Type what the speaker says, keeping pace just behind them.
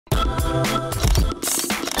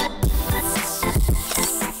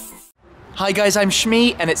Hi guys, I'm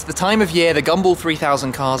Shmee, and it's the time of year the Gumball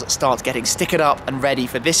 3000 cars start getting stickered up and ready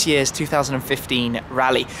for this year's 2015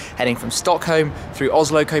 rally, heading from Stockholm through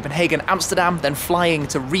Oslo, Copenhagen, Amsterdam, then flying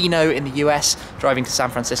to Reno in the US, driving to San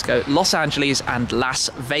Francisco, Los Angeles and Las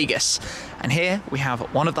Vegas. And here we have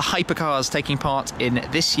one of the hypercars taking part in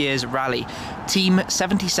this year's rally, Team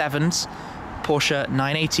 77's Porsche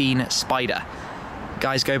 918 Spyder.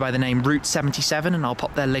 Guys go by the name Route.77, and I'll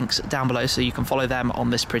pop their links down below so you can follow them on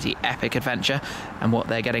this pretty epic adventure and what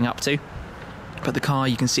they're getting up to. But the car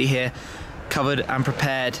you can see here covered and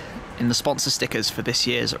prepared in the sponsor stickers for this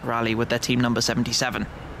year's rally with their team number 77.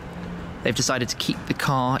 They've decided to keep the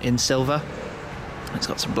car in silver. It's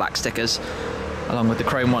got some black stickers along with the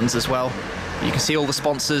chrome ones as well. You can see all the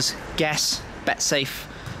sponsors: Guess, BetSafe,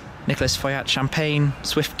 Nicholas Foyat Champagne,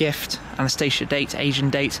 Swift Gift, Anastasia Date,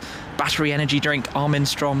 Asian Date, Battery Energy Drink, Armin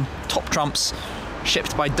Strom, Top Trumps,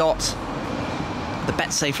 shipped by Dot, the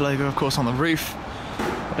BetSafe logo of course on the roof.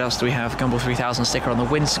 What else do we have? Gumball 3000 sticker on the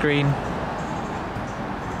windscreen,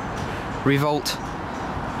 Revolt,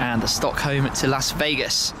 and the Stockholm to Las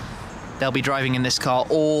Vegas. They'll be driving in this car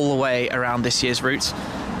all the way around this year's route,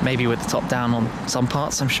 maybe with the top down on some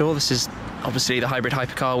parts, I'm sure. This is obviously the hybrid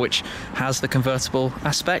hypercar, which has the convertible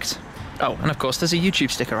aspect. Oh, and of course there's a YouTube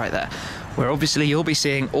sticker right there, where obviously you'll be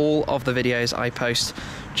seeing all of the videos I post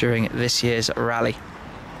during this year's rally.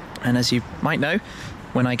 And as you might know,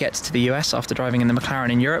 when I get to the US after driving in the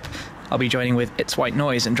McLaren in Europe, I'll be joining with It's White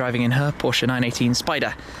Noise and driving in her Porsche 918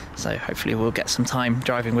 Spyder. So hopefully we'll get some time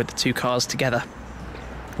driving with the two cars together,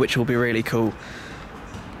 which will be really cool.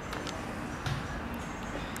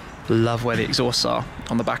 Love where the exhausts are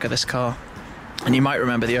on the back of this car. And you might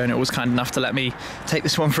remember the owner was kind enough to let me take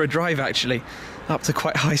this one for a drive, actually, up to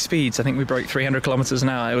quite high speeds. I think we broke 300 kilometers an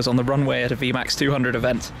hour. It was on the runway at a VMAX 200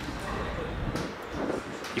 event.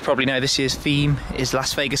 You probably know this year's theme is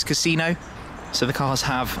Las Vegas Casino, so the cars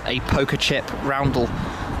have a poker chip roundel,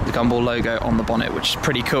 the Gumball logo on the bonnet, which is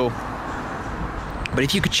pretty cool. But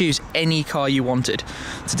if you could choose any car you wanted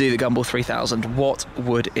to do the Gumball 3000, what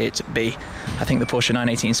would it be? I think the Porsche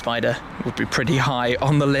 918 Spyder would be pretty high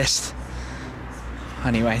on the list.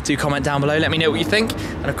 Anyway, do comment down below, let me know what you think,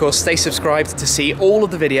 and of course stay subscribed to see all of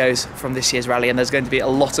the videos from this year's rally, and there's going to be a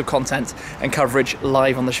lot of content and coverage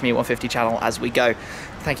live on the Shmee 150 channel as we go.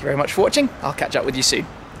 Thank you very much for watching, I'll catch up with you soon.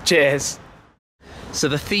 Cheers! So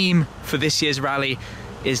the theme for this year's rally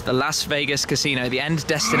is the Las Vegas Casino, the end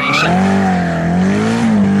destination.